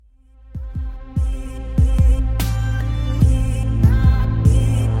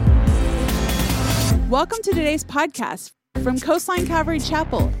Welcome to today's podcast from Coastline Calvary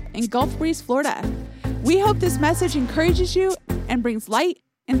Chapel in Gulf Breeze, Florida. We hope this message encourages you and brings light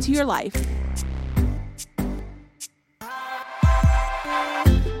into your life.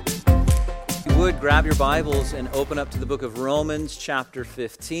 If you would, grab your Bibles and open up to the book of Romans, chapter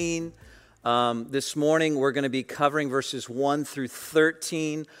 15. This morning, we're going to be covering verses 1 through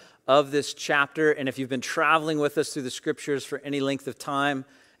 13 of this chapter. And if you've been traveling with us through the scriptures for any length of time,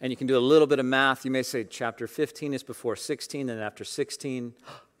 and you can do a little bit of math, you may say chapter 15 is before 16, and after 16,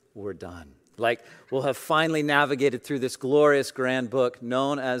 we're done. Like, we'll have finally navigated through this glorious grand book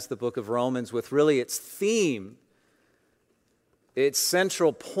known as the book of Romans, with really its theme, its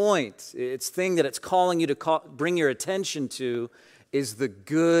central point, its thing that it's calling you to bring your attention to is the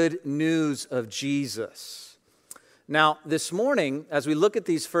good news of Jesus. Now, this morning, as we look at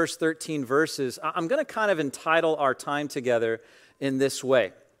these first 13 verses, I'm going to kind of entitle our time together in this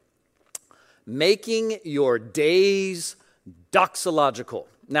way: Making Your Days Doxological.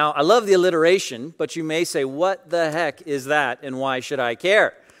 Now, I love the alliteration, but you may say, what the heck is that, and why should I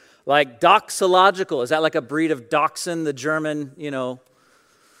care? Like, doxological, is that like a breed of dachshund, the German,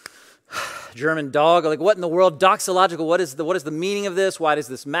 German dog? Like, what in the world? Doxological, what is the meaning of this? Why does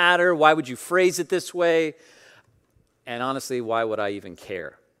this matter? Why would you phrase it this way? And honestly, why would I even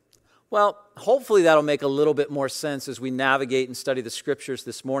care? Well, hopefully that'll make a little bit more sense as we navigate and study the scriptures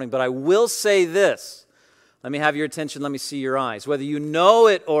this morning. But I will say this. Let me have your attention. Let me see your eyes. Whether you know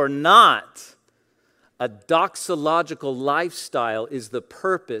it or not, a doxological lifestyle is the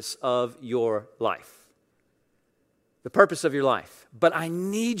purpose of your life. The purpose of your life. But I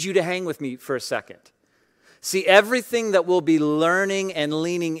need you to hang with me for a second. See, everything that we'll be learning and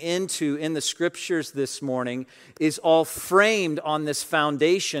leaning into in the scriptures this morning is all framed on this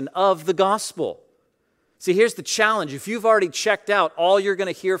foundation of the gospel. See, here's the challenge. If you've already checked out, all you're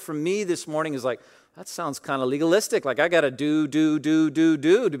going to hear from me this morning is like, that sounds kind of legalistic. Like, I got to do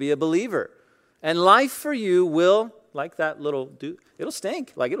to be a believer. And life for you will, like that little do, it'll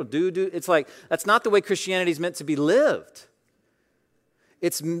stink. Like, it'll do. It's like, that's not the way Christianity is meant to be lived.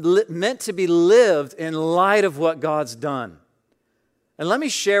 It's meant to be lived in light of what God's done. And let me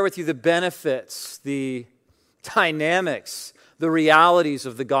share with you the benefits, the dynamics, the realities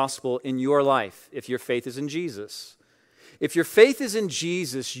of the gospel in your life if your faith is in Jesus. If your faith is in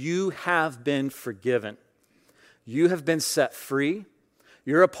Jesus, you have been forgiven. You have been set free.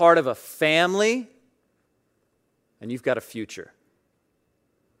 You're a part of a family, and you've got a future.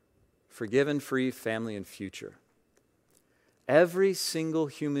 Forgiven, free, family, and future. Every single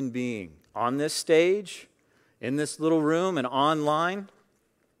human being on this stage, in this little room, and online,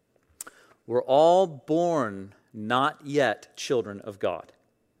 we're all born not yet children of God.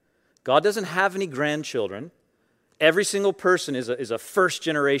 God doesn't have any grandchildren. Every single person is a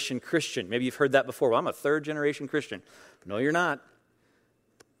first-generation Christian. Maybe you've heard that before. Well, I'm a third-generation Christian. No, you're not.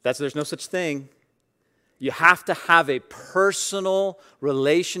 There's no such thing. You have to have a personal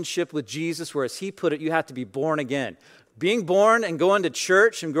relationship with Jesus, where, as he put it, you have to be born again. Being born and going to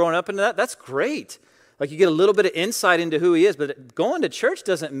church and growing up into that, that's great. Like, you get a little bit of insight into who he is, but going to church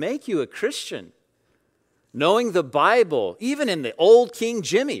doesn't make you a Christian. Knowing the Bible, even in the old King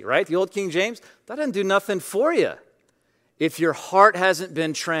Jimmy, right? The old King James, that doesn't do nothing for you if your heart hasn't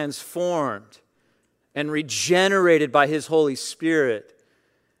been transformed and regenerated by his Holy Spirit,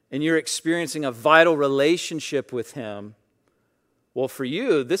 and you're experiencing a vital relationship with him. Well, for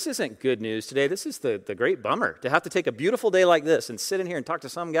you, this isn't good news today. This is the great bummer, to have to take a beautiful day like this and sit in here and talk to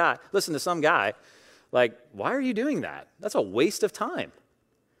some guy, listen to some guy. Like, why are you doing that? That's a waste of time.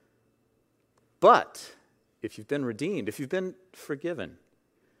 But if you've been redeemed, if you've been forgiven,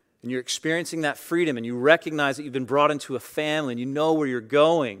 and you're experiencing that freedom, and you recognize that you've been brought into a family, and you know where you're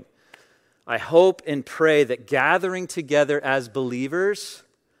going, I hope and pray that gathering together as believers,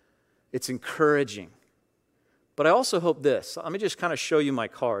 it's encouraging. But I also hope this. Let me just kind of show you my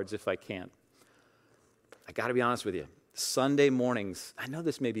cards if I can. I got to be honest with you. Sunday mornings, I know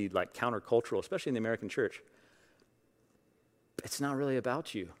this may be like countercultural, especially in the American church. It's not really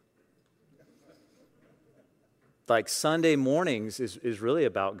about you. Like, Sunday mornings is really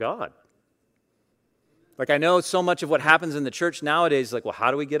about God. Like, I know so much of what happens in the church nowadays is like, well,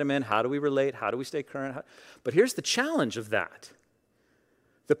 how do we get them in? How do we relate? How do we stay current? But here's the challenge of that.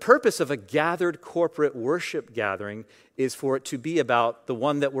 The purpose of a gathered corporate worship gathering is for it to be about the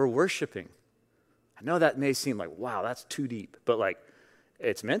one that we're worshiping. I know that may seem like, wow, that's too deep, but like,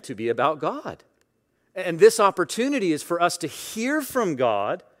 it's meant to be about God. And this opportunity is for us to hear from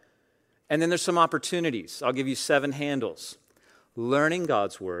God, and then there's some opportunities. I'll give you 7 handles. learning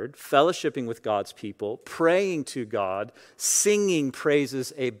God's word, fellowshipping with God's people, praying to God, singing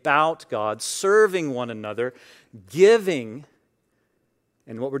praises about God, serving one another, giving,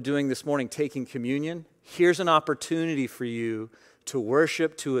 and what we're doing this morning, taking communion. Here's an opportunity for you to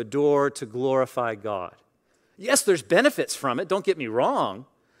worship, to adore, to glorify God. Yes, there's benefits from it, don't get me wrong,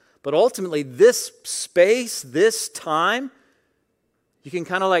 but ultimately this space, this time, you can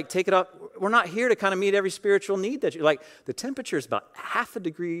kind of like take it up. We're not here to kind of meet every spiritual need that you like. The temperature is about half a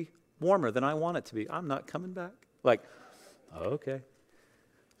degree warmer than I want it to be. I'm not coming back. Like, okay.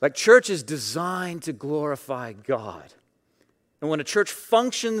 Like church is designed to glorify God. And when a church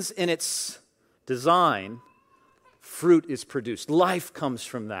functions in its design, fruit is produced. Life comes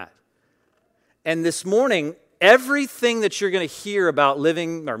from that. And this morning, everything that you're going to hear about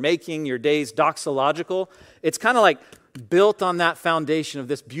living or making your days doxological, it's kind of like built on that foundation of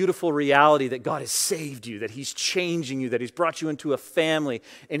this beautiful reality that God has saved you, that He's changing you, that He's brought you into a family,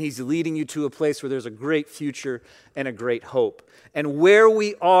 and He's leading you to a place where there's a great future and a great hope. And where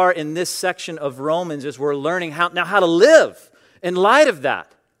we are in this section of Romans is we're learning how to live in light of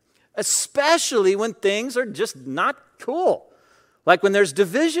that, especially when things are just not cool. Like when there's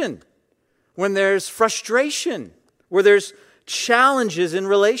division, when there's frustration, where there's challenges in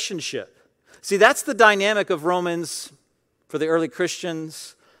relationship. See, that's the dynamic of Romans for the early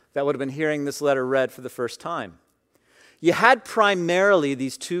Christians that would have been hearing this letter read for the first time. You had primarily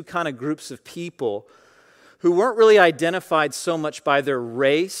these two kind of groups of people who weren't really identified so much by their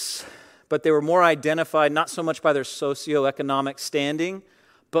race, but they were more identified not so much by their socioeconomic standing,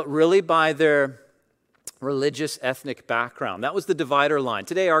 but really by their religious ethnic background. That was the divider line.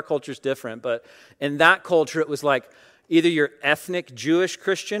 Today our culture is different, but in that culture it was like either you're ethnic Jewish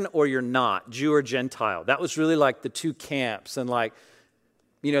Christian or you're not, Jew or Gentile. That was really like the two camps. And like,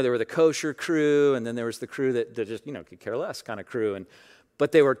 there were the kosher crew, and then there was the crew that just, could care less kind of crew.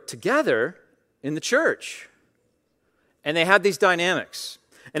 But they were together in the church. And they had these dynamics.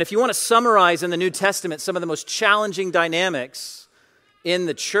 And if you want to summarize in the New Testament some of the most challenging dynamics in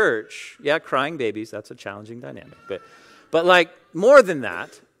the church, crying babies, that's a challenging dynamic. But like more than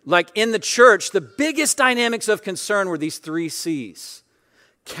that, like in the church, the biggest dynamics of concern were these 3 C's: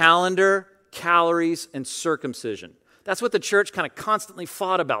 calendar, calories, and circumcision. That's what the church kind of constantly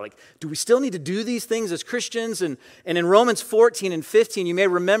fought about. Like, do we still need to do these things as Christians? And in Romans 14 and 15, you may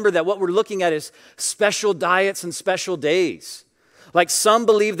remember that what we're looking at is special diets and special days. Like some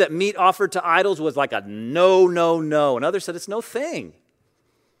believed that meat offered to idols was like a no, no, no. And others said it's no thing.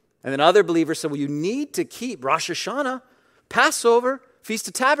 And then other believers said, well, you need to keep Rosh Hashanah, Passover, Feast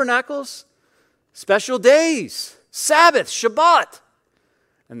of Tabernacles, special days, Sabbath, Shabbat.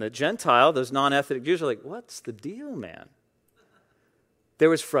 And the Gentile, those non-ethnic Jews, are like, what's the deal, man? There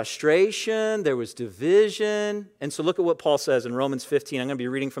was frustration, there was division. And so look at what Paul says in Romans 15. I'm going to be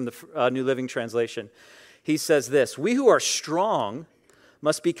reading from the New Living Translation. He says this: we who are strong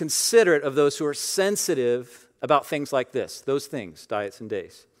must be considerate of those who are sensitive about things like this, those things, diets and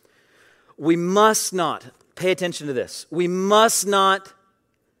days. We must not, pay attention to this, we must not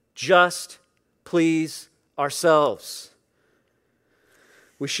just please ourselves.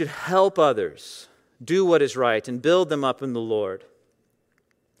 We should help others, do what is right, and build them up in the Lord.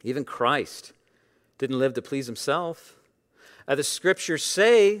 Even Christ didn't live to please himself. The scriptures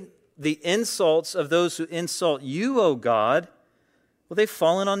say the insults of those who insult you, O God, well, they've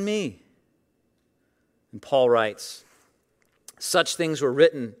fallen on me. And Paul writes, such things were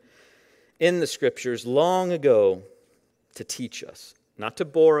written in the scriptures long ago to teach us, not to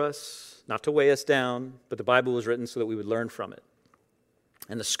bore us, not to weigh us down, but the Bible was written so that we would learn from it.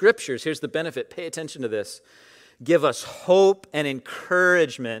 And the scriptures, here's the benefit, pay attention to this, give us hope and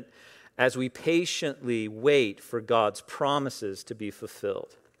encouragement as we patiently wait for God's promises to be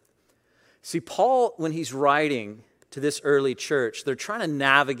fulfilled. See, Paul, when he's writing to this early church, they're trying to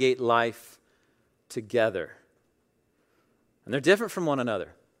navigate life together. And they're different from one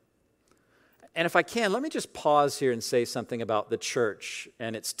another. And if I can, let me just pause here and say something about the church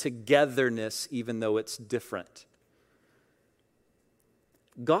and its togetherness, even though it's different.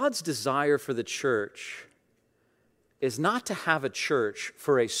 God's desire for the church is not to have a church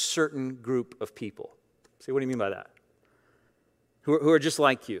for a certain group of people. See, what do you mean by that? Who are just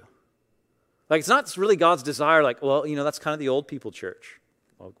like you. Like, it's not really God's desire, like, well, that's kind of the old people church.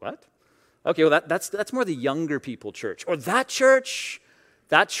 Well, what? Okay, well, that's more the younger people church. Or that church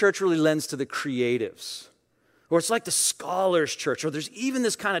really lends to the creatives. Or it's like the scholars church. Or there's even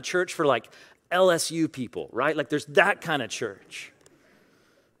this kind of church for like LSU people, right? Like there's that kind of church.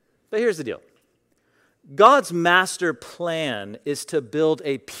 But here's the deal. God's master plan is to build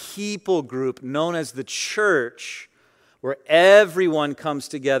a people group known as the church where everyone comes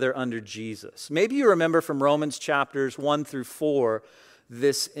together under Jesus. Maybe you remember from Romans chapters 1 through 4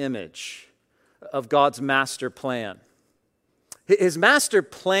 this image of God's master plan. His master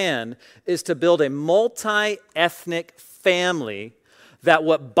plan is to build a multi-ethnic family that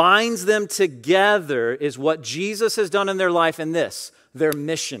what binds them together is what Jesus has done in their life and this, their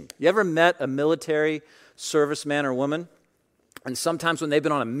mission. You ever met a military serviceman or woman? And sometimes when they've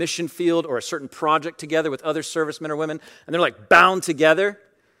been on a mission field or a certain project together with other servicemen or women, and they're like bound together,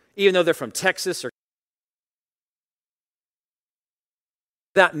 even though they're from Texas or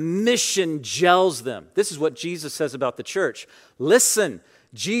that mission gels them. This is what Jesus says about the church. Listen,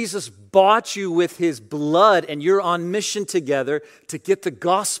 Jesus bought you with his blood, and you're on mission together to get the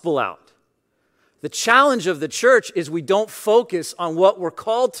gospel out. The challenge of the church is we don't focus on what we're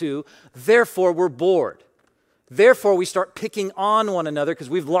called to, therefore we're bored. Therefore, we start picking on one another because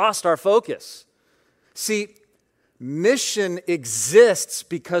we've lost our focus. See, mission exists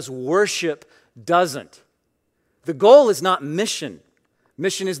because worship doesn't. The goal is not mission.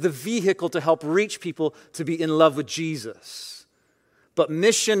 Mission is the vehicle to help reach people to be in love with Jesus. But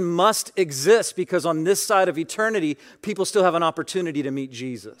mission must exist because on this side of eternity, people still have an opportunity to meet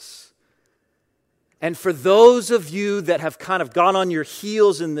Jesus. And for those of you that have kind of gone on your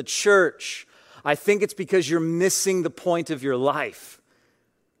heels in the church, I think it's because you're missing the point of your life.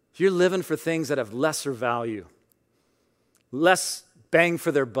 You're living for things that have lesser value, less bang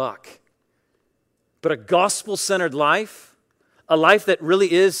for their buck. But a gospel-centered life, a life that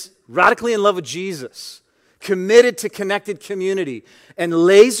really is radically in love with Jesus, committed to connected community, and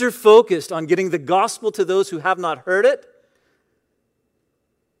laser-focused on getting the gospel to those who have not heard it,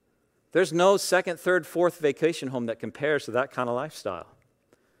 there's no second, third, fourth vacation home that compares to that kind of lifestyle.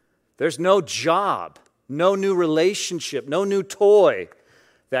 There's no job, no new relationship, no new toy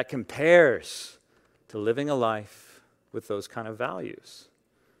that compares to living a life with those kind of values.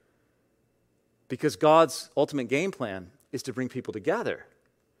 Because God's ultimate game plan is to bring people together.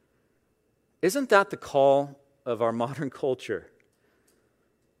 Isn't that the call of our modern culture?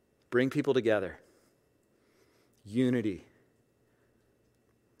 Bring people together. Unity.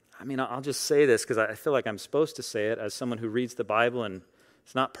 I mean, I'll just say this because I feel like I'm supposed to say it as someone who reads the Bible and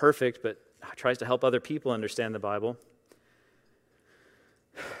it's not perfect, but tries to help other people understand the Bible.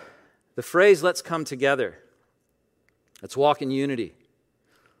 The phrase, let's come together. Let's walk in unity.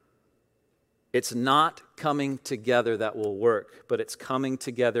 It's not coming together that will work, but it's coming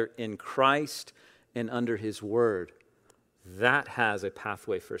together in Christ and under his word. That has a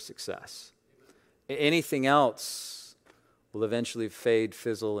pathway for success. Anything else will eventually fade,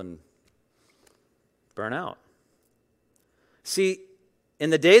 fizzle, and burn out. See, in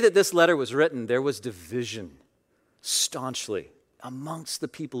the day that this letter was written, there was division staunchly amongst the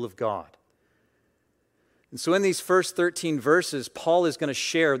people of God. And so in these first 13 verses, Paul is going to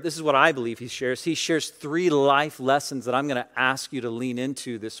share, this is what I believe he shares. He shares 3 life lessons that I'm going to ask you to lean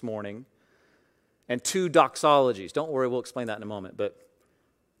into this morning, and 2 doxologies. Don't worry, we'll explain that in a moment. But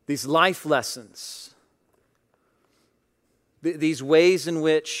these life lessons, these ways in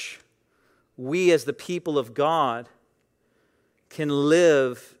which we as the people of God can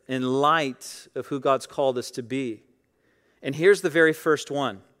live in light of who God's called us to be. And here's the very first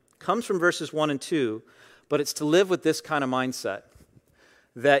one. It comes from verses 1 and 2, but it's to live with this kind of mindset,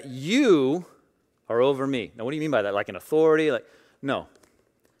 that you are over me. Now, what do you mean by that? Like an authority? No.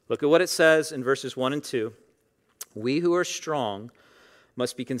 Look at what it says in verses 1 and 2. We who are strong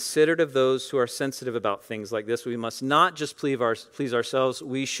must be considerate of those who are sensitive about things like this. We must not just please ourselves.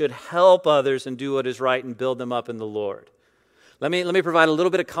 We should help others and do what is right and build them up in the Lord. Let me provide a little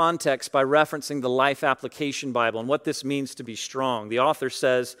bit of context by referencing the Life Application Bible and what this means to be strong. The author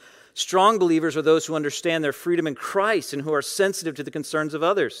says, strong believers are those who understand their freedom in Christ and who are sensitive to the concerns of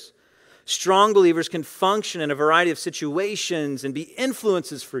others. Strong believers can function in a variety of situations and be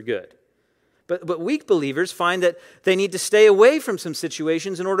influences for good. But weak believers find that they need to stay away from some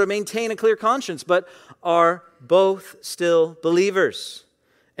situations in order to maintain a clear conscience, but are both still believers,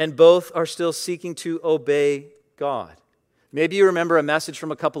 and both are still seeking to obey God. Maybe you remember a message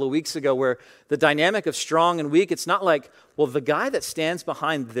from a couple of weeks ago where the dynamic of strong and weak, it's not like, well, the guy that stands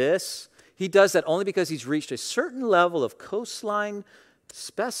behind this, he does that only because he's reached a certain level of coastline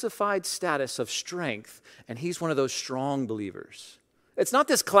specified status of strength, and he's one of those strong believers. It's not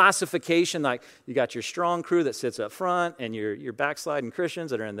this classification like you got your strong crew that sits up front and your backsliding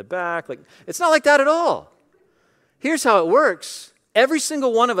Christians that are in the back. It's not like that at all. Here's how it works. Every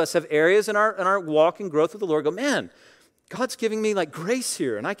single one of us have areas in our walk and growth with the Lord go, man, God's giving me like grace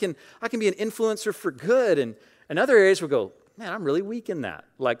here, and I can be an influencer for good. And in other areas we go, man, I'm really weak in that.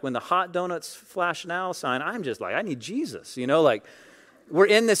 Like when the hot donuts flash now sign, I'm just like, I need Jesus. You know, like we're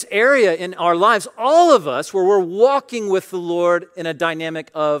in this area in our lives, all of us, where we're walking with the Lord in a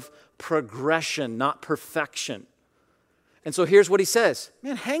dynamic of progression, not perfection. And so here's what he says,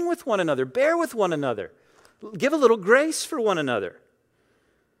 man, hang with one another, bear with one another, give a little grace for one another.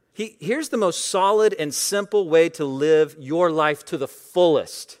 Here's the most solid and simple way to live your life to the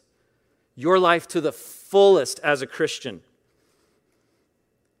fullest. Your life to the fullest as a Christian.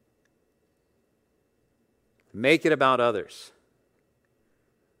 Make it about others.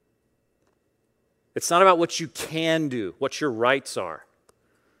 It's not about what you can do, what your rights are.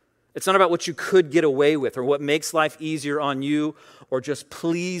 It's not about what you could get away with or what makes life easier on you or just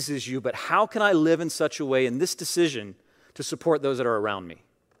pleases you, but how can I live in such a way in this decision to support those that are around me?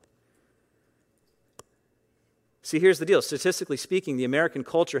 See, here's the deal. Statistically speaking, the American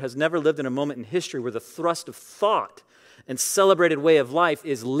culture has never lived in a moment in history where the thrust of thought and celebrated way of life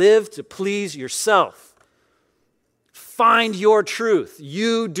is live to please yourself. Find your truth.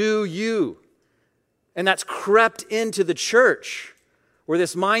 You do you. And that's crept into the church where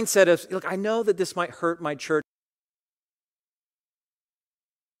this mindset of, look, I know that this might hurt my church.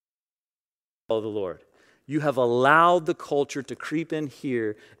 Follow the Lord. You have allowed the culture to creep in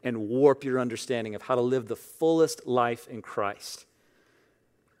here and warp your understanding of how to live the fullest life in Christ.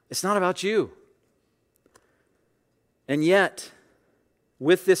 It's not about you. And yet,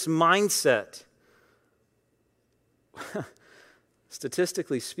 with this mindset,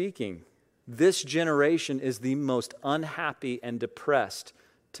 statistically speaking, this generation is the most unhappy and depressed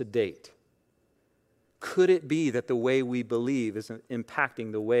to date. Could it be that the way we believe is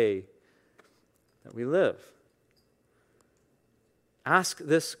impacting the way that we live? Ask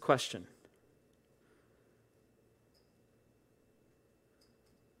this question.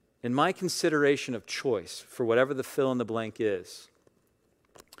 In my consideration of choice for whatever the fill in the blank is,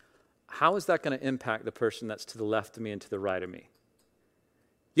 how is that going to impact the person that's to the left of me and to the right of me?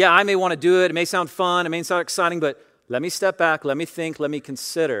 Yeah, I may want to do it. It may sound fun. It may sound exciting, but let me step back. Let me think. Let me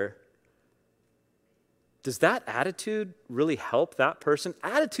consider. Does that attitude really help that person?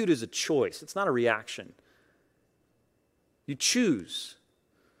 Attitude is a choice. It's not a reaction. You choose.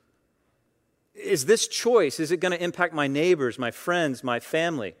 Is this choice, is it going to impact my neighbors, my friends, my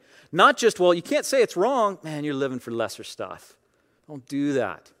family? Not just, well, you can't say it's wrong. Man, you're living for lesser stuff. Don't do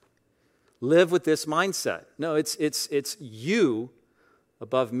that. Live with this mindset. No, it's you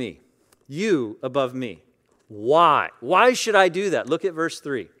above me. You above me. Why? Why should I do that? Look at verse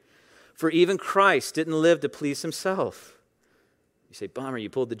 3. For even Christ didn't live to please himself. You say, bummer, you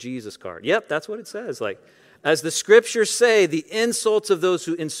pulled the Jesus card. Yep, that's what it says. Like, as the scriptures say, the insults of those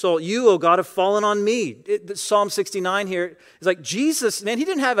who insult you, O God, have fallen on me. Psalm 69 here is like, Jesus, man, he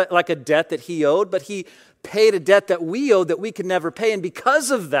didn't have a debt that he owed, but he paid a debt that we owed that we could never pay. And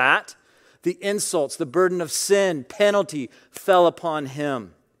because of that, the insults, the burden of sin, penalty fell upon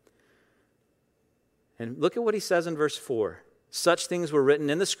him. And look at what he says in verse 4. Such things were written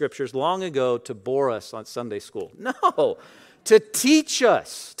in the scriptures long ago to bore us on Sunday school. No, to teach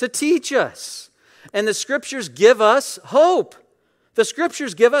us, And the scriptures give us hope. The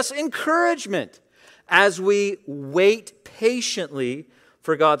scriptures give us encouragement as we wait patiently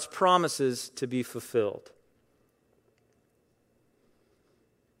for God's promises to be fulfilled.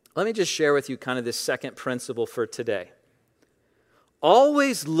 Let me just share with you kind of this second principle for today.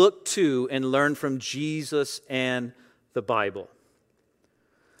 Always look to and learn from Jesus and the Bible.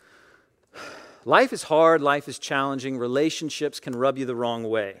 Life is hard, life is challenging, relationships can rub you the wrong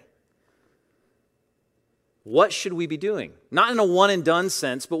way. What should we be doing? Not in a one and done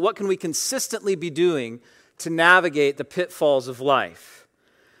sense, but what can we consistently be doing to navigate the pitfalls of life?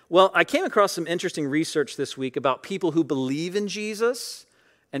 Well, I came across some interesting research this week about people who believe in Jesus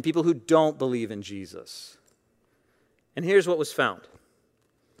and people who don't believe in Jesus. And here's what was found.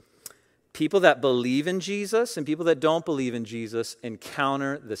 People that believe in Jesus and people that don't believe in Jesus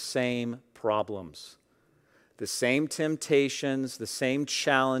encounter the same problems, the same temptations, the same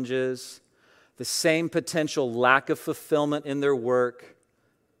challenges, the same potential lack of fulfillment in their work,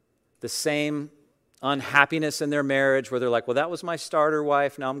 the same unhappiness in their marriage where they're like, well, that was my starter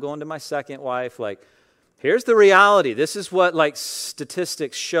wife, now I'm going to my second wife. Like, here's the reality. This is what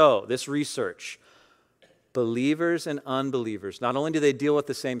statistics show, this research. Believers and unbelievers, not only do they deal with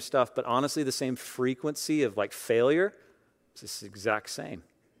the same stuff, but honestly the same frequency of failure, it's the exact same.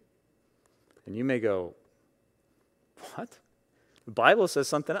 And you may go, what? The Bible says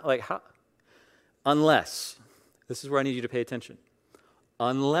something else. How? Unless, this is where I need you to pay attention.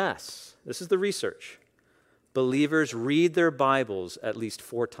 Unless, this is the research, believers read their Bibles at least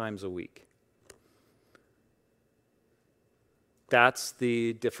 4 times a week. That's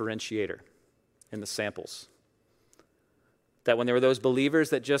the differentiator in the samples. That when there were those believers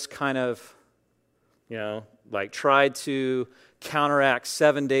that just kind of, like tried to counteract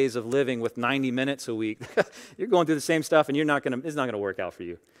 7 days of living with 90 minutes a week, you're going through the same stuff and it's not going to work out for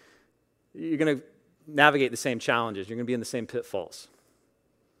you. You're going to navigate the same challenges. You're going to be in the same pitfalls.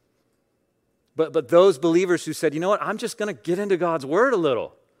 But those believers who said, you know what, I'm just going to get into God's word a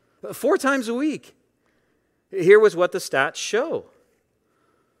little, 4 times a week. Here was what the stats show.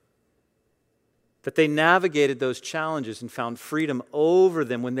 That they navigated those challenges and found freedom over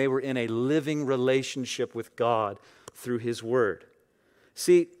them when they were in a living relationship with God through His Word.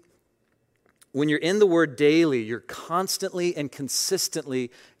 See, when you're in the Word daily, you're constantly and consistently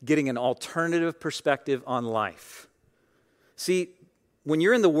getting an alternative perspective on life. See, when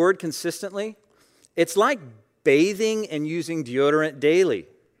you're in the Word consistently, it's like bathing and using deodorant daily.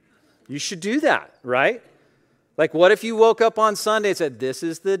 You should do that, right? Like, what if you woke up on Sunday and said, this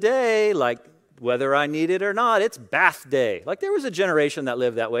is the day, like, whether I need it or not, it's bath day. Like, there was a generation that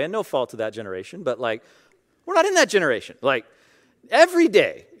lived that way, and no fault to that generation, but like, we're not in that generation. Like, every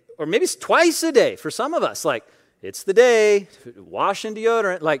day, or maybe it's twice a day for some of us, like, it's the day, wash and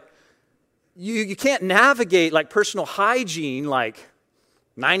deodorant. Like, you can't navigate like personal hygiene like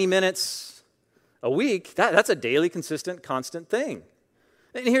 90 minutes a week. That's a daily, consistent, constant thing.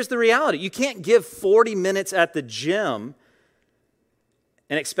 And here's the reality. You can't give 40 minutes at the gym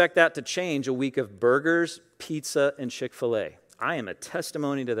and expect that to change a week of burgers, pizza, and Chick-fil-A. I am a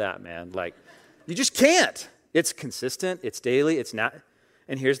testimony to that, man. Like, you just can't. It's consistent, it's daily, it's not.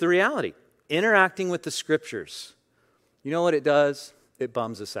 And here's the reality. Interacting with the Scriptures, you know what it does? It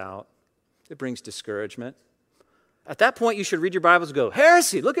bums us out. It brings discouragement. At that point, you should read your Bibles and go,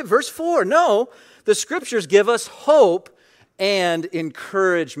 heresy, look at verse 4. No, the Scriptures give us hope and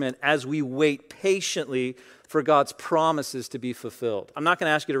encouragement as we wait patiently for God's promises to be fulfilled. I'm not going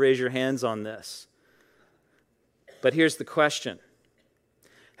to ask you to raise your hands on this. But here's the question.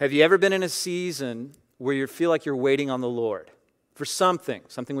 Have you ever been in a season where you feel like you're waiting on the Lord for something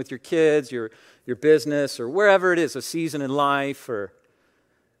with your kids, your business, or wherever it is, a season in life? Or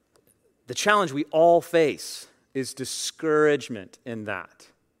the challenge we all face is discouragement in that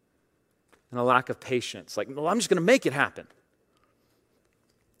and a lack of patience. Like, well, I'm just going to make it happen.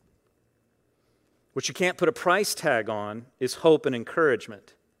 What you can't put a price tag on is hope and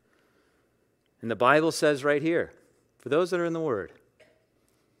encouragement. And the Bible says right here, for those that are in the Word,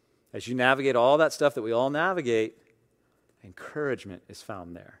 as you navigate all that stuff that we all navigate, encouragement is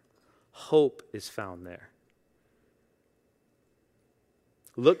found there. Hope is found there.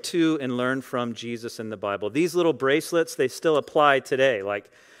 Look to and learn from Jesus in the Bible. These little bracelets, they still apply today.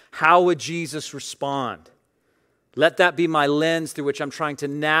 Like, how would Jesus respond? Let that be my lens through which I'm trying to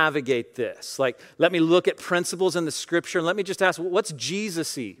navigate this. Like, let me look at principles in the Scripture and let me just ask, what's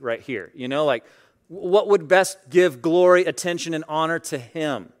Jesus-y right here? Like, what would best give glory, attention, and honor to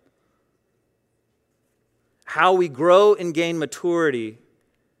Him? How we grow and gain maturity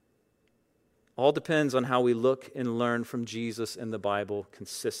all depends on how we look and learn from Jesus in the Bible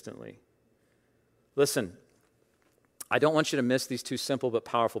consistently. Listen, I don't want you to miss these 2 simple but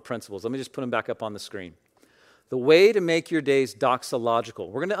powerful principles. Let me just put them back up on the screen. The way to make your days doxological.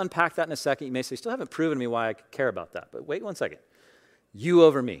 We're going to unpack that in a second. You may say, still haven't proven to me why I care about that. But wait one second. You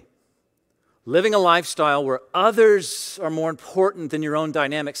over me. Living a lifestyle where others are more important than your own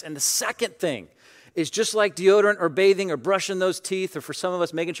dynamics. And the second thing is just like deodorant or bathing or brushing those teeth, or for some of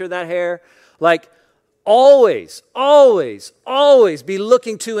us making sure that hair, like always, always, always be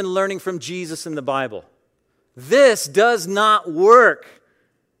looking to and learning from Jesus in the Bible. This does not work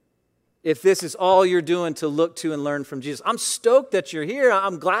if this is all you're doing to look to and learn from Jesus. I'm stoked that you're here.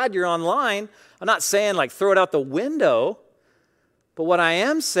 I'm glad you're online. I'm not saying like throw it out the window. But what I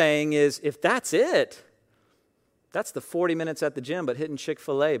am saying is if that's it, that's the 40 minutes at the gym, but hitting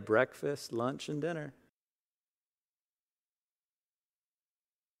Chick-fil-A, breakfast, lunch, and dinner.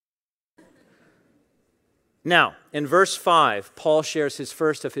 Now, in verse 5, Paul shares his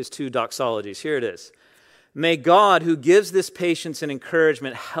first of his 2 doxologies. Here it is. May God, who gives this patience and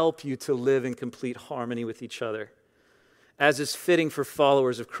encouragement, help you to live in complete harmony with each other, as is fitting for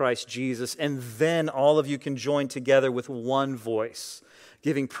followers of Christ Jesus. And then all of you can join together with one voice,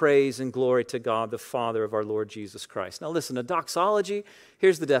 giving praise and glory to God, the Father of our Lord Jesus Christ. Now listen, a doxology,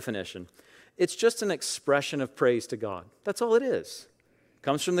 here's the definition. It's just an expression of praise to God. That's all it is. It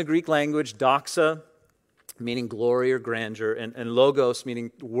comes from the Greek language, doxa, meaning glory or grandeur, and logos,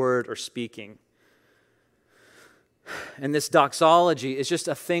 meaning word or speaking. And this doxology is just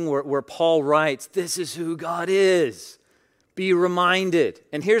a thing where Paul writes, this is who God is. Be reminded.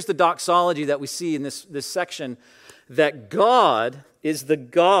 And here's the doxology that we see in this section. that God is the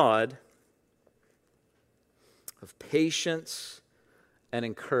God of patience and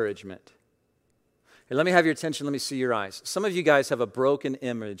encouragement. Hey, let me have your attention. Let me see your eyes. Some of you guys have a broken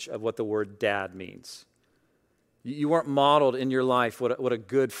image of what the word dad means. You weren't modeled in your life what a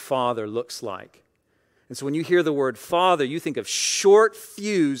good father looks like. And so when you hear the word father, you think of short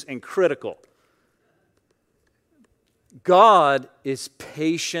fuse and critical. God is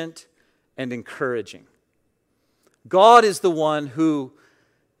patient and encouraging. God is the one who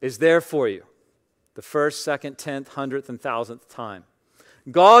is there for you the first, second, 10th, 100th, and 1,000th time.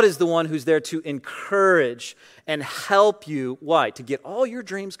 God is the one who's there to encourage and help you. Why? To get all your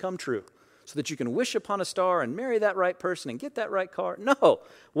dreams come true so that you can wish upon a star and marry that right person and get that right car. No.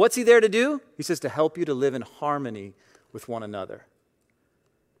 What's he there to do? He says to help you to live in harmony with one another.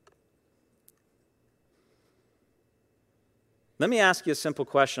 Let me ask you a simple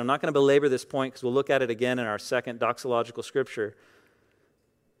question. I'm not going to belabor this point because we'll look at it again in our second doxological scripture.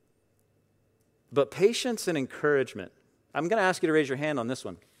 But patience and encouragement. I'm going to ask you to raise your hand on this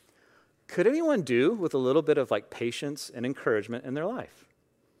one. Could anyone do with a little bit of patience and encouragement in their life?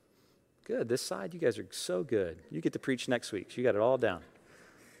 Good. This side, you guys are so good. You get to preach next week. So you got it all down.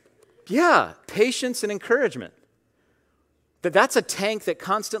 Yeah, patience and encouragement. That's a tank that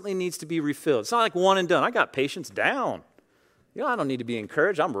constantly needs to be refilled. It's not like one and done. I got patience down. I don't need to be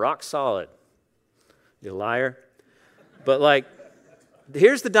encouraged. I'm rock solid. You liar. But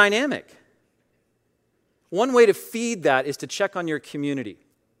here's the dynamic. One way to feed that is to check on your community.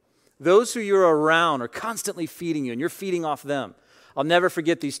 Those who you're around are constantly feeding you, and you're feeding off them. I'll never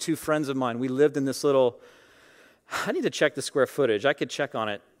forget these two friends of mine. We lived in this little, I need to check the square footage. I could check on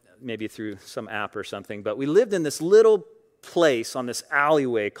it maybe through some app or something, but we lived in this little place on this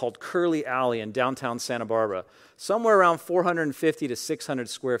alleyway called Curly Alley in downtown Santa Barbara, somewhere around 450 to 600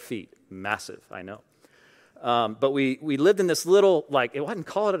 square feet. Massive, I know. But we lived in this little, it wasn't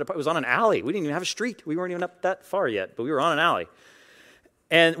called it was on an alley. We didn't even have a street. We weren't even up that far yet, but we were on an alley.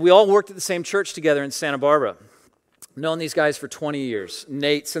 And we all worked at the same church together in Santa Barbara. Known these guys for 20 years.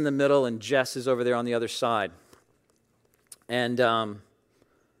 Nate's in the middle and Jess is over there on the other side. And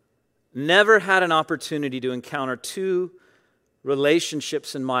never had an opportunity to encounter two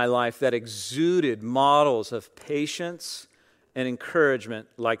relationships in my life that exuded models of patience and encouragement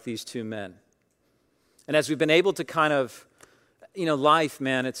like these two men. And as we've been able to kind of, life,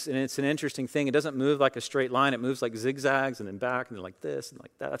 man, it's an interesting thing. It doesn't move like a straight line. It moves like zigzags and then back and then like this and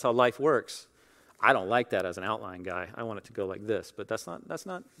like that. That's how life works. I don't like that as an outline guy. I want it to go like this, but that's not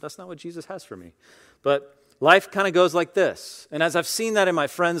what Jesus has for me. But life kind of goes like this. And as I've seen that in my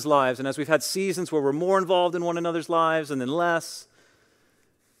friends' lives, and as we've had seasons where we're more involved in one another's lives and then less,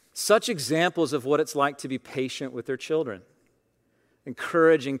 such examples of what it's like to be patient with their children,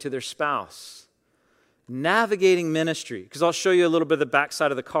 encouraging to their spouse, navigating ministry. Because I'll show you a little bit of the backside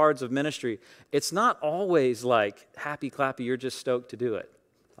of the cards of ministry. It's not always like happy clappy, you're just stoked to do it.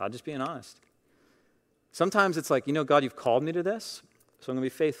 I'll just being honest. Sometimes it's like, God, you've called me to this, so I'm going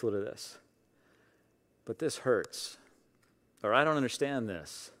to be faithful to this. But this hurts. Or I don't understand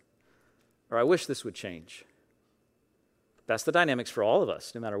this. Or I wish this would change. That's the dynamics for all of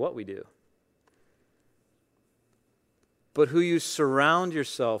us, no matter what we do. But who you surround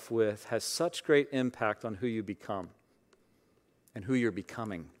yourself with has such great impact on who you become and who you're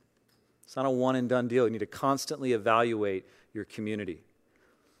becoming. It's not a one-and-done deal. You need to constantly evaluate your community.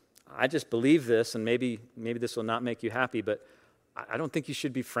 I just believe this, and maybe this will not make you happy, but I don't think you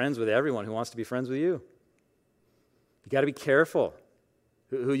should be friends with everyone who wants to be friends with you. You got to be careful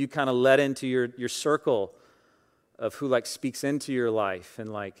who you kind of let into your circle of who speaks into your life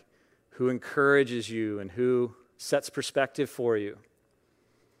and who encourages you and who sets perspective for you.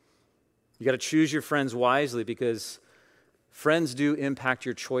 You got to choose your friends wisely because friends do impact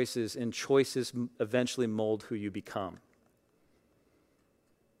your choices, and choices eventually mold who you become.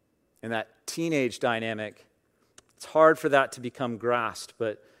 And that teenage dynamic, it's hard for that to become grasped,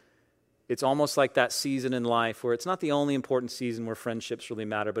 but it's almost like that season in life where it's not the only important season where friendships really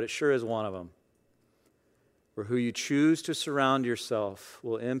matter, but it sure is one of them. Where who you choose to surround yourself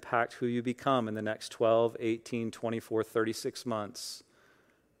will impact who you become in the next 12, 18, 24, 36 months.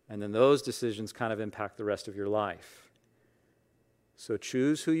 And then those decisions kind of impact the rest of your life. So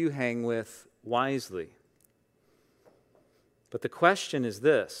choose who you hang with wisely. But the question is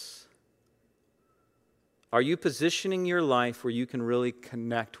this. Are you positioning your life where you can really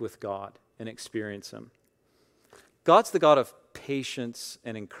connect with God and experience Him? God's the God of patience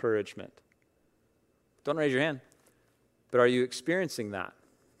and encouragement. Don't raise your hand. But are you experiencing that?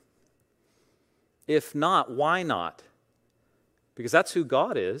 If not, why not? Because that's who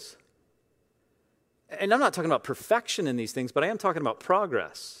God is. And I'm not talking about perfection in these things, but I am talking about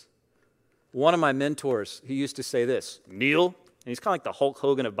progress. One of my mentors, he used to say this, Neil, and he's kind of like the Hulk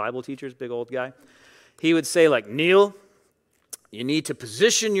Hogan of Bible teachers, big old guy. He would say like, Neil, you need to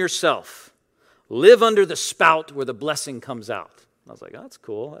position yourself. Live under the spout where the blessing comes out. I was like, oh, that's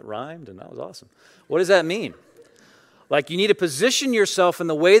cool. That rhymed, and that was awesome. What does that mean? Like, you need to position yourself in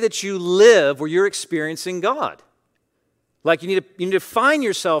the way that you live where you're experiencing God. Like, you need to find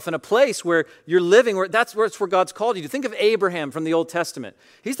yourself in a place where you're living, where that's where God's called you to. Think of Abraham from the Old Testament.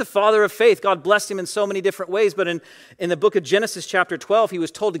 He's the father of faith. God blessed him in so many different ways, but in the book of Genesis chapter 12, he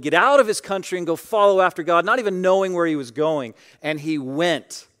was told to get out of his country and go follow after God, not even knowing where he was going, and he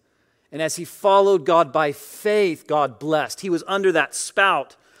went. And as he followed God by faith, God blessed. He was under that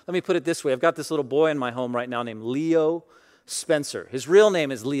spout. Let me put it this way. I've got this little boy in my home right now named Leo Spencer. His real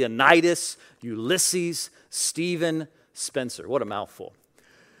name is Leonidas Ulysses Stephen Spencer. What a mouthful.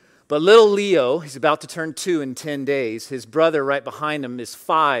 But little Leo, he's about to turn 2 in 10 days. His brother right behind him is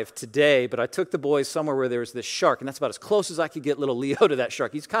 5 today, but I took the boys somewhere where there was this shark, and that's about as close as I could get little Leo to that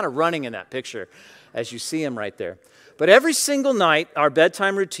shark. He's kind of running in that picture as you see him right there. But every single night, our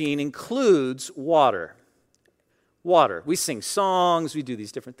bedtime routine includes water. Water. We sing songs, we do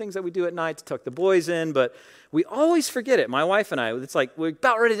these different things that we do at night to tuck the boys in, but we always forget it. My wife and I, it's like we're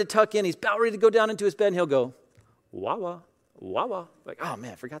about ready to tuck in, he's about ready to go down into his bed, and he'll go, wah-wah, wah-wah. Like, oh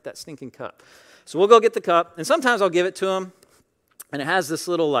man, I forgot that stinking cup. So we'll go get the cup, and sometimes I'll give it to him, and it has this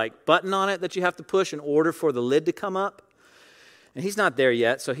little like button on it that you have to push in order for the lid to come up. And he's not there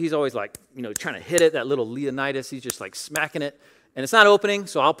yet, so he's always like, trying to hit it, that little Leonidas, he's just like smacking it. And it's not opening,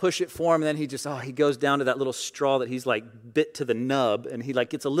 so I'll push it for him, and then he goes down to that little straw that he's like bit to the nub, and he like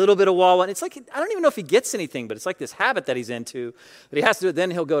gets a little bit of wah-wah. And it's like, I don't even know if he gets anything, but it's like this habit that he's into, that he has to do it,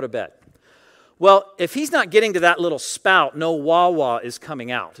 then he'll go to bed. Well, if he's not getting to that little spout, no wah-wah is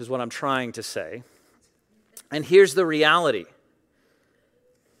coming out, is what I'm trying to say. And here's the reality.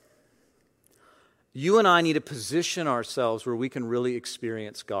 You and I need to position ourselves where we can really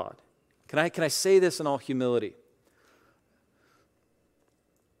experience God. Can I say this in all humility?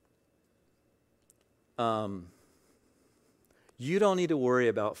 You don't need to worry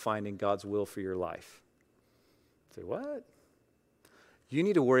about finding God's will for your life. Say, what? You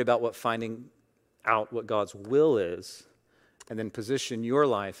need to worry about finding out what God's will is, and then position your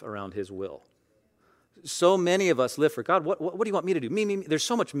life around His will. So many of us live for God. What do you want me to do? Me. There's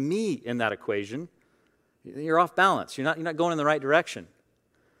so much me in that equation. You're off balance. You're not going in the right direction.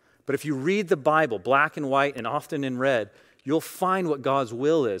 But if you read the Bible, black and white and often in red, you'll find what God's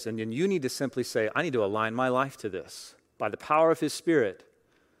will is. And then you need to simply say, I need to align my life to this by the power of His Spirit.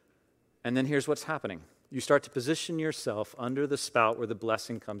 And then here's what's happening. You start to position yourself under the spout where the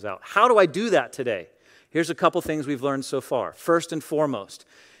blessing comes out. How do I do that today? Here's a couple things we've learned so far. First and foremost,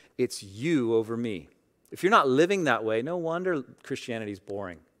 it's you over me. If you're not living that way, no wonder Christianity's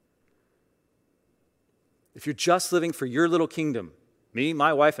boring. If you're just living for your little kingdom, me,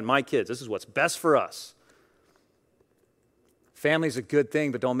 my wife, and my kids, this is what's best for us. Family's a good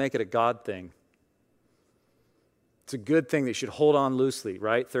thing, but don't make it a God thing. It's a good thing that you should hold on loosely,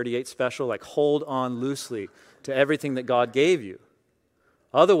 right? 38 special, like hold on loosely to everything that God gave you.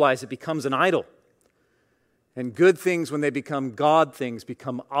 Otherwise, it becomes an idol. And good things, when they become God things,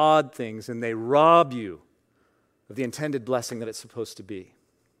 become odd things, and they rob you of the intended blessing that it's supposed to be.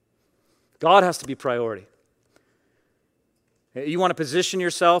 God has to be priority. You want to position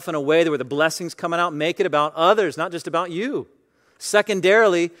yourself in a way where the blessing's coming out, make it about others, not just about you.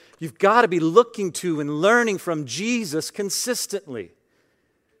 Secondarily, you've got to be looking to and learning from Jesus consistently.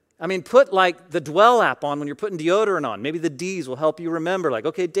 I mean, put like the Dwell app on when you're putting deodorant on. Maybe the D's will help you remember, like,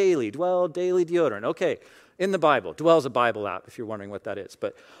 okay, daily, Dwell, daily deodorant. Okay, in the Bible. Dwell's a Bible app, if you're wondering what that is.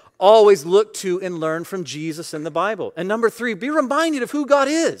 But always look to and learn from Jesus in the Bible. And number 3, be reminded of who God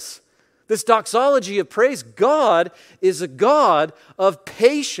is. This doxology of praise, God is a God of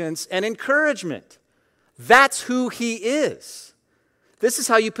patience and encouragement. That's who He is. This is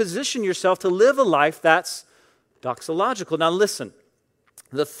how you position yourself to live a life that's doxological. Now listen,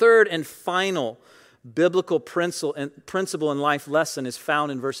 the third and final biblical principle and life lesson is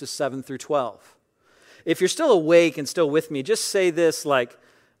found in verses 7 through 12. If you're still awake and still with me, just say this like,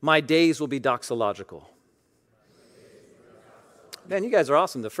 my days will be doxological. Man, you guys are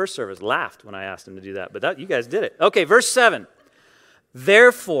awesome. The first service laughed when I asked them to do that, but you guys did it. Okay, verse 7.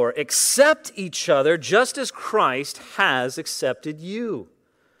 Therefore, accept each other just as Christ has accepted you,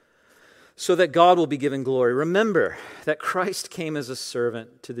 so that God will be given glory. Remember that Christ came as a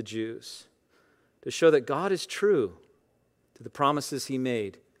servant to the Jews to show that God is true to the promises He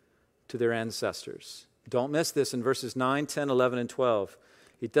made to their ancestors. Don't miss this in verses 9, 10, 11, and 12.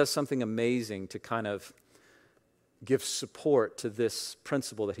 he does something amazing to kind of give support to this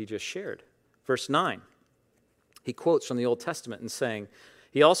principle that he just shared. Verse 9, he quotes from the Old Testament and saying,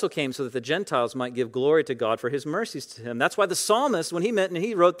 he also came so that the Gentiles might give glory to God for his mercies to him. That's why the psalmist, when he meant, and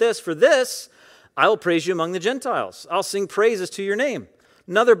he wrote this, for this I will praise you among the Gentiles. I'll sing praises to your name.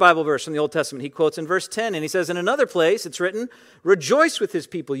 Another Bible verse from the Old Testament, he quotes in verse 10, and he says, in another place, it's written, rejoice with his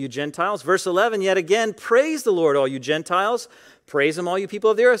people, you Gentiles. Verse 11, yet again, praise the Lord, all you Gentiles. Praise him, all you people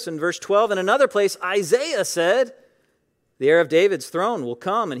of the earth. In verse 12, in another place, Isaiah said, the heir of David's throne will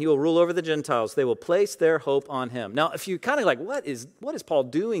come, and he will rule over the Gentiles. They will place their hope on him. Now, if you kind of like, what is Paul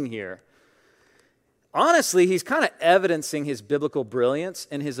doing here? Honestly, he's kind of evidencing his biblical brilliance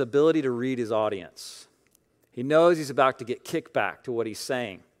and his ability to read his audience. He knows he's about to get kickback to what he's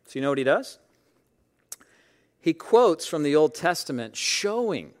saying. So you know what he does? He quotes from the Old Testament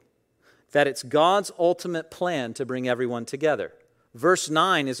showing that it's God's ultimate plan to bring everyone together. Verse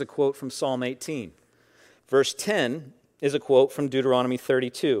 9 is a quote from Psalm 18. Verse 10 is a quote from Deuteronomy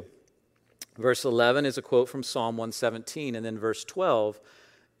 32. Verse 11 is a quote from Psalm 117. And then verse 12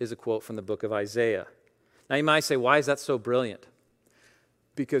 is a quote from the book of Isaiah. Now you might say, why is that so brilliant?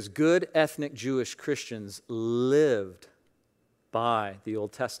 Because good ethnic Jewish Christians lived by the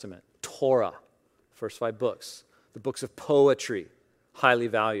Old Testament. Torah, first 5 books. The books of poetry, highly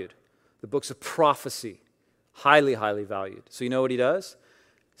valued. The books of prophecy, highly, highly valued. So you know what he does?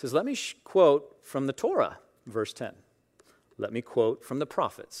 He says, let me quote from the Torah, verse 10. Let me quote from the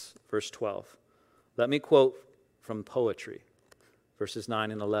prophets, verse 12. Let me quote from poetry, verses 9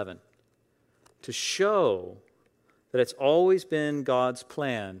 and 11. To show that it's always been God's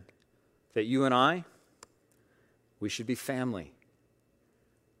plan that you and I, we should be family.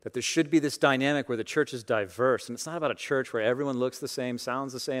 That there should be this dynamic where the church is diverse. And it's not about a church where everyone looks the same,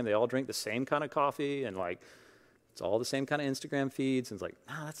 sounds the same, they all drink the same kind of coffee, and like it's all the same kind of Instagram feeds. And it's like,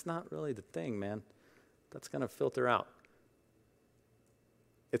 no, that's not really the thing, man. That's going to filter out.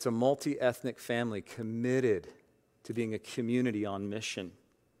 It's a multi-ethnic family committed to being a community on mission.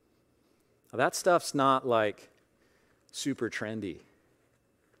 Now, that stuff's not like super trendy,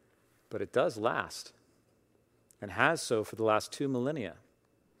 but it does last and has so for the last 2 millennia.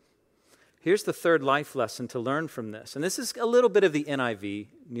 Here's the third life lesson to learn from this. And this is a little bit of the NIV,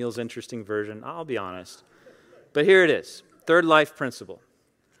 Neil's interesting version, I'll be honest. But here it is. Third life principle.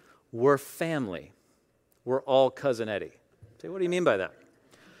 We're family. We're all Cousin Eddie. Say, what do you mean by that?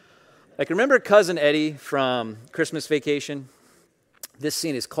 Like, remember Cousin Eddie from Christmas Vacation? This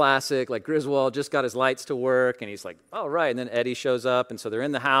scene is classic. Like, Griswold just got his lights to work, and he's like, all right. And then Eddie shows up, and so they're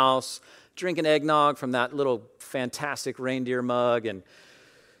in the house, drinking eggnog from that little fantastic reindeer mug, and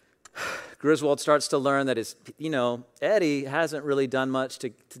Griswold starts to learn that Eddie hasn't really done much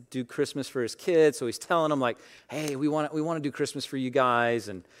to do Christmas for his kids, so he's telling them, like, hey, we want to do Christmas for you guys,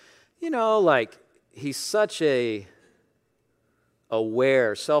 and, he's such a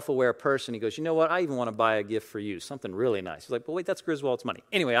self-aware person. He goes, you know what, I even want to buy a gift for you, something really nice. He's like, but wait, that's Griswold's money.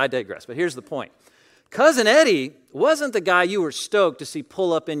 Anyway, I digress, but here's the point. Cousin Eddie wasn't the guy you were stoked to see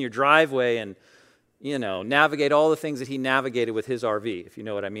pull up in your driveway and, navigate all the things that he navigated with his RV, if you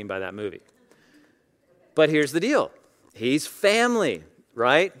know what I mean by that movie. But here's the deal. He's family,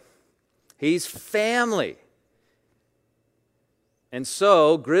 right? He's family. And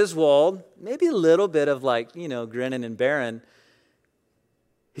so Griswold, maybe a little bit of grinning and bearing,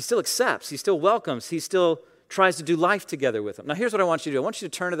 he still accepts, he still welcomes, he still tries to do life together with him. Now here's what I want you to do. I want you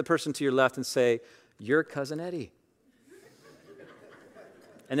to turn to the person to your left and say, you're Cousin Eddie.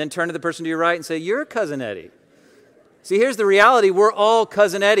 And then turn to the person to your right and say, you're Cousin Eddie. See, here's the reality. We're all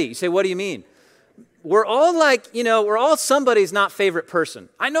Cousin Eddie. You say, what do you mean? We're all we're all somebody's not favorite person.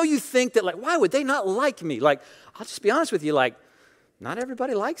 I know you think that, why would they not like me? I'll just be honest with you, not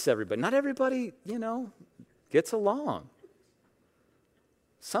everybody likes everybody. Not everybody, gets along.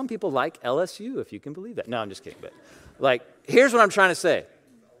 Some people like LSU, if you can believe that. No, I'm just kidding. But, here's what I'm trying to say.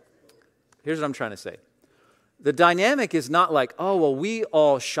 The dynamic is not we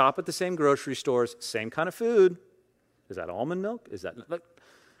all shop at the same grocery stores, same kind of food. Is that almond milk? Is that,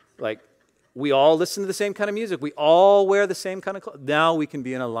 we all listen to the same kind of music. We all wear the same kind of clothes. Now we can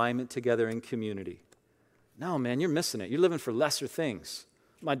be in alignment together in community. No, man, you're missing it. You're living for lesser things.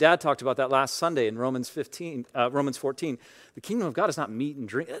 My dad talked about that last Sunday in Romans 14. The kingdom of God is not meat and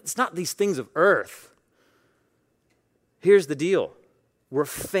drink. It's not these things of earth. Here's the deal. We're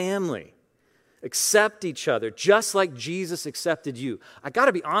family. Accept each other just like Jesus accepted you. I got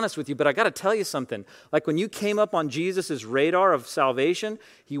to be honest with you, but I got to tell you something. When you came up on Jesus' radar of salvation,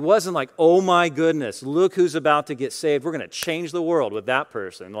 he wasn't like, oh my goodness, look who's about to get saved. We're going to change the world with that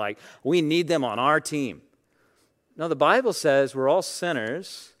person. We need them on our team. No, the Bible says we're all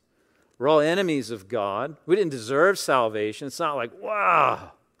sinners. We're all enemies of God. We didn't deserve salvation. It's not like,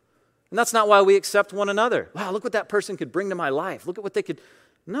 wow. And that's not why we accept one another. Wow, look what that person could bring to my life. Look at what they could.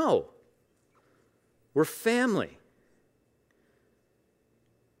 No. We're family.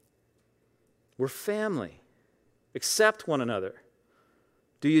 We're family. Accept one another.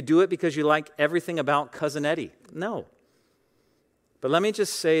 Do you do it because you like everything about Cousin Eddie? No. But let me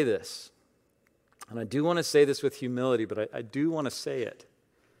just say this. And I do want to say this with humility, but I do want to say it.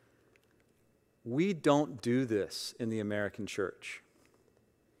 We don't do this in the American church.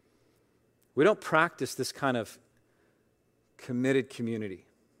 We don't practice this kind of committed community.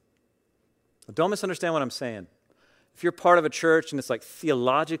 Don't misunderstand what I'm saying. If you're part of a church and it's like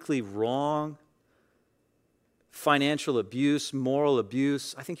theologically wrong, financial abuse, moral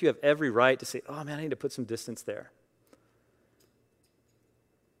abuse, I think you have every right to say, oh man, I need to put some distance there.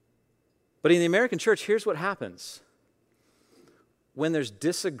 But in the American church, here's what happens. When there's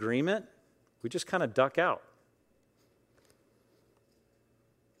disagreement, we just kind of duck out.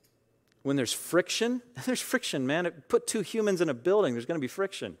 When there's friction, man. Put two humans in a building, there's going to be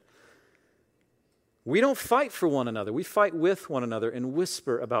friction. We don't fight for one another. We fight with one another and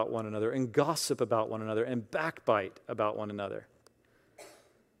whisper about one another and gossip about one another and backbite about one another.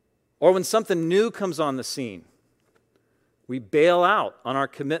 Or when something new comes on the scene, we bail out on our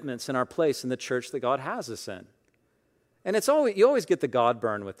commitments and our place in the church that God has us in. And you always get the God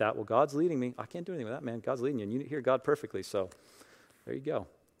burn with that. Well, God's leading me. I can't do anything with that, man. God's leading you, and you hear God perfectly. So there you go.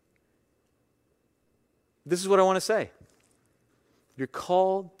 This is what I want to say. You're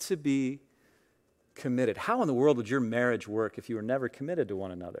called to be committed. How in the world would your marriage work if you were never committed to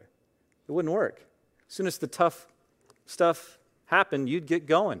one another? It wouldn't work. As soon as the tough stuff happened, you'd get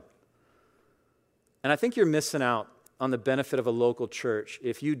going. And I think you're missing out on the benefit of a local church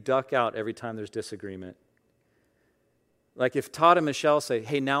if you duck out every time there's disagreement. Like if Todd and Michelle say,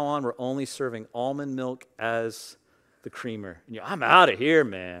 hey, now on we're only serving almond milk as the creamer. And I'm out of here,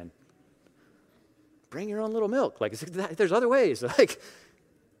 man. Bring your own little milk. Like there's other ways.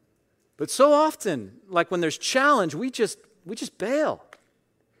 But so often, like when there's challenge, we just bail.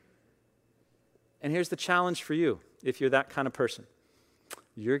 And here's the challenge for you, if you're that kind of person.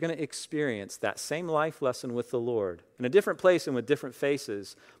 You're going to experience that same life lesson with the Lord in a different place and with different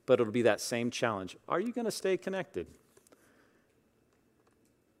faces, but it'll be that same challenge. Are you going to stay connected?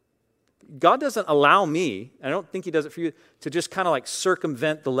 God doesn't allow me, and I don't think he does it for you, to just kind of like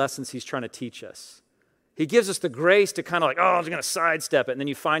circumvent the lessons he's trying to teach us. He gives us the grace to kind of like, oh, I'm just going to sidestep it, and then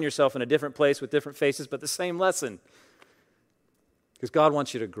you find yourself in a different place with different faces, but the same lesson. Because God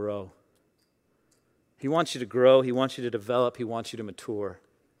wants you to grow. He wants you to grow. He wants you to develop. He wants you to mature.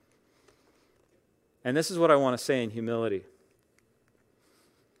 And this is what I want to say in humility.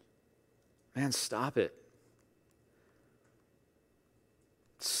 Man, stop it.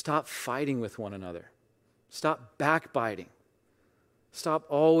 Stop fighting with one another. Stop backbiting. Stop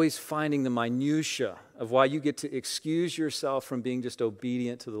always finding the minutia of why you get to excuse yourself from being just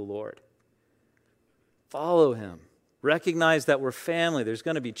obedient to the Lord. Follow him. Recognize that we're family. There's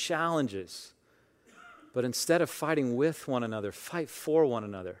going to be challenges. But instead of fighting with one another, fight for one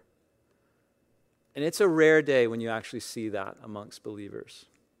another. And it's a rare day when you actually see that amongst believers.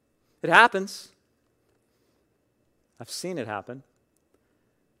 It happens. I've seen it happen.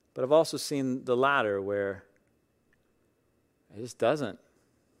 But I've also seen the latter where it just doesn't.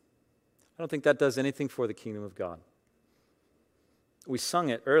 I don't think that does anything for the kingdom of God. We sung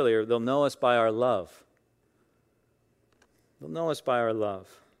it earlier. They'll know us by our love. They'll know us by our love.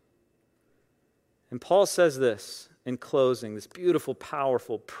 And Paul says this in closing, this beautiful,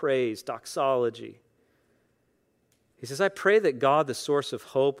 powerful praise, doxology. He says, I pray that God, the source of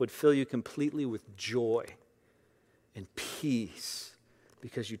hope, would fill you completely with joy and peace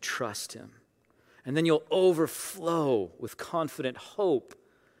because you trust him. And then you'll overflow with confident hope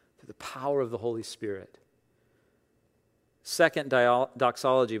through the power of the Holy Spirit. Second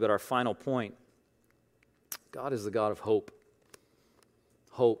doxology, but our final point. God is the God of hope.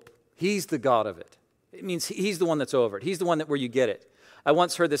 Hope. He's the God of it. It means he's the one that's over it. He's the one where you get it. I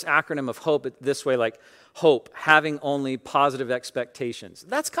once heard this acronym of hope this way, like hope, having only positive expectations.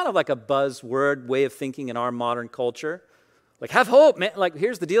 That's kind of like a buzzword way of thinking in our modern culture. Like, have hope, man. Like,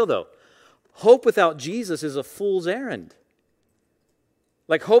 here's the deal, though. Hope without Jesus is a fool's errand.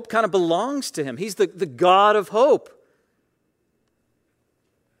 Like, hope kind of belongs to him. He's the God of hope.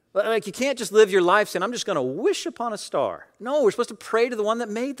 Like, you can't just live your life saying, I'm just going to wish upon a star. No, we're supposed to pray to the one that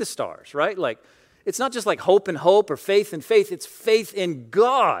made the stars, right? Like, it's not just like hope in hope or faith in faith. It's faith in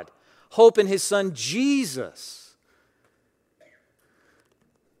God. Hope in his son, Jesus.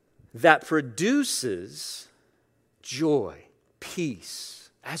 That produces joy, peace,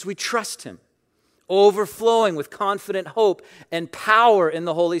 as we trust him, overflowing with confident hope and power in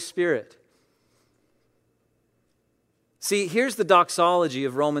the Holy Spirit. See, here's the doxology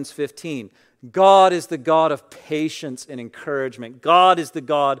of Romans 15. God is the God of patience and encouragement. God is the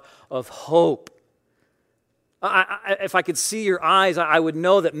God of hope. If I could see your eyes, I would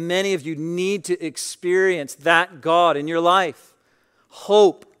know that many of you need to experience that God in your life.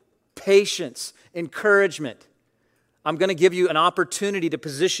 Hope, patience, encouragement. I'm going to give you an opportunity to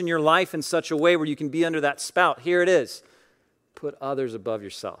position your life in such a way where you can be under that spout. Here it is. Put others above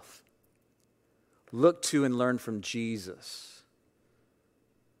yourself. Look to and learn from Jesus.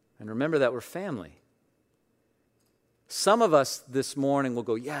 And remember that we're family. Some of us this morning will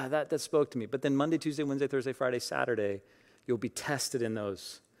go, yeah, that spoke to me. But then Monday, Tuesday, Wednesday, Thursday, Friday, Saturday, you'll be tested in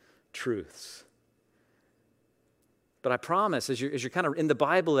those truths. But I promise, as you're kind of in the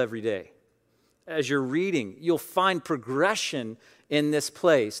Bible every day, as you're reading, you'll find progression in this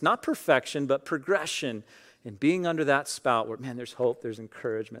place. Not perfection, but progression in being under that spout where, man, there's hope, there's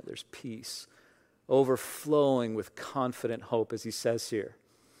encouragement, there's peace, overflowing with confident hope, as he says here.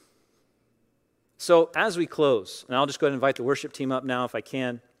 So as we close, and I'll just go ahead and invite the worship team up now if I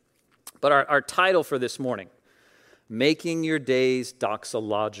can, but our title for this morning, Making Your Days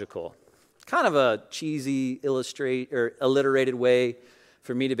Doxological. Kind of a cheesy, alliterated way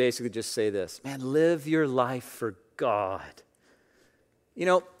for me to basically just say this. Man, live your life for God. You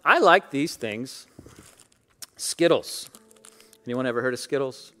know, I like these things. Skittles. Anyone ever heard of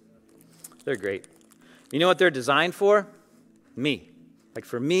Skittles? They're great. You know what they're designed for? Me. Like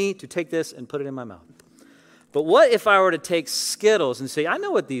for me to take this and put it in my mouth. But what if I were to take Skittles and say, I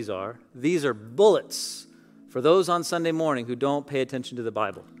know what these are. These are bullets for those on Sunday morning who don't pay attention to the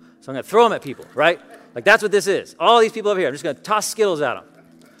Bible. So I'm going to throw them at people, right? Like that's what this is. All these people over here, I'm just going to toss Skittles at them.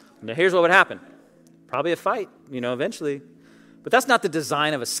 Now here's what would happen. Probably a fight, eventually. But that's not the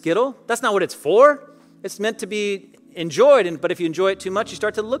design of a Skittle. That's not what it's for. It's meant to be enjoyed, but if you enjoy it too much, you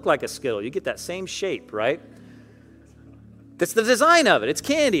start to look like a Skittle. You get that same shape, right? That's the design of it. It's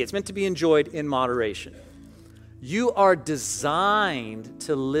candy. It's meant to be enjoyed in moderation. You are designed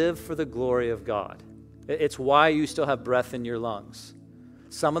to live for the glory of God. It's why you still have breath in your lungs.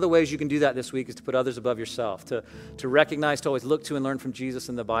 Some of the ways you can do that this week is to put others above yourself, to recognize, to always look to and learn from Jesus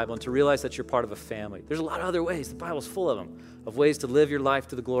in the Bible, and to realize that you're part of a family. There's a lot of other ways. The Bible's full of them, of ways to live your life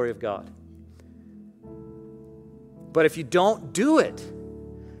to the glory of God. But if you don't do it,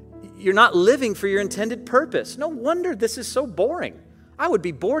 you're not living for your intended purpose. No wonder this is so boring. I would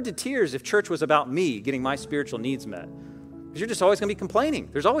be bored to tears if church was about me getting my spiritual needs met. Because you're just always going to be complaining.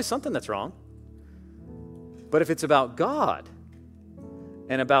 There's always something that's wrong. But if it's about God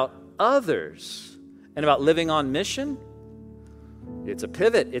and about others and about living on mission, it's a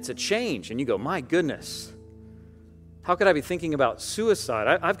pivot, it's a change. And you go, my goodness, how could I be thinking about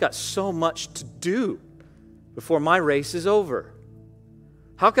suicide? I've got so much to do before my race is over.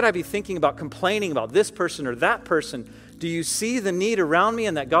 How could I be thinking about complaining about this person or that person? Do you see the need around me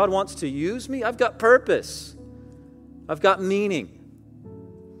and that God wants to use me? I've got purpose. I've got meaning.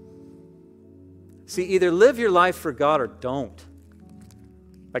 See, either live your life for God or don't.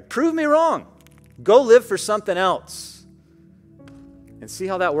 Like, prove me wrong. Go live for something else. And see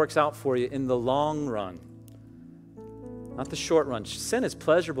how that works out for you in the long run. Not the short run. Sin is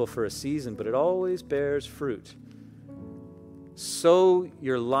pleasurable for a season, but it always bears fruit. Sow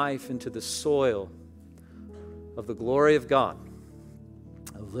your life into the soil of the glory of God,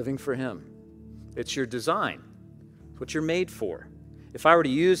 of living for Him. It's your design. It's what you're made for. If I were to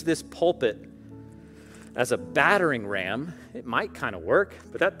use this pulpit as a battering ram, it might kind of work,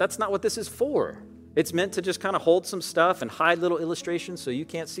 but that's not what this is for. It's meant to just kind of hold some stuff and hide little illustrations so you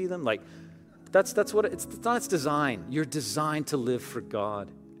can't see them. Like, that's what it's not its design. You're designed to live for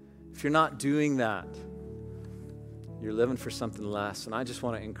God. If you're not doing that, you're living for something less. And I just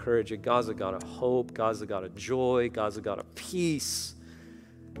want to encourage you. God's a God of hope. God's a God of joy. God's a God of peace.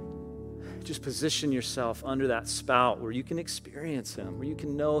 Just position yourself under that spout where you can experience Him, where you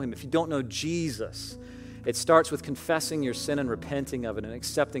can know Him. If you don't know Jesus, it starts with confessing your sin and repenting of it and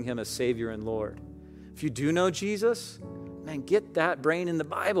accepting Him as Savior and Lord. If you do know Jesus, man, get that brain in the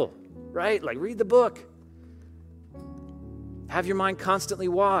Bible, right? Like, read the book. Have your mind constantly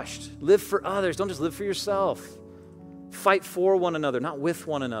washed. Live for others. Don't just live for yourself. Fight for one another, not with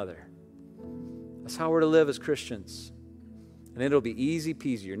one another. That's how we're to live as Christians. And it'll be easy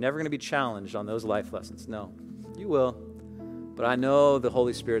peasy. You're never going to be challenged on those life lessons. No, you will. But I know the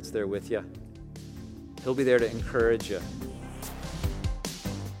Holy Spirit's there with you. He'll be there to encourage you.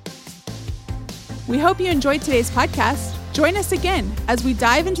 We hope you enjoyed today's podcast. Join us again as we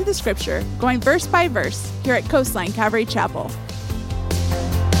dive into the scripture, going verse by verse here at Coastline Calvary Chapel.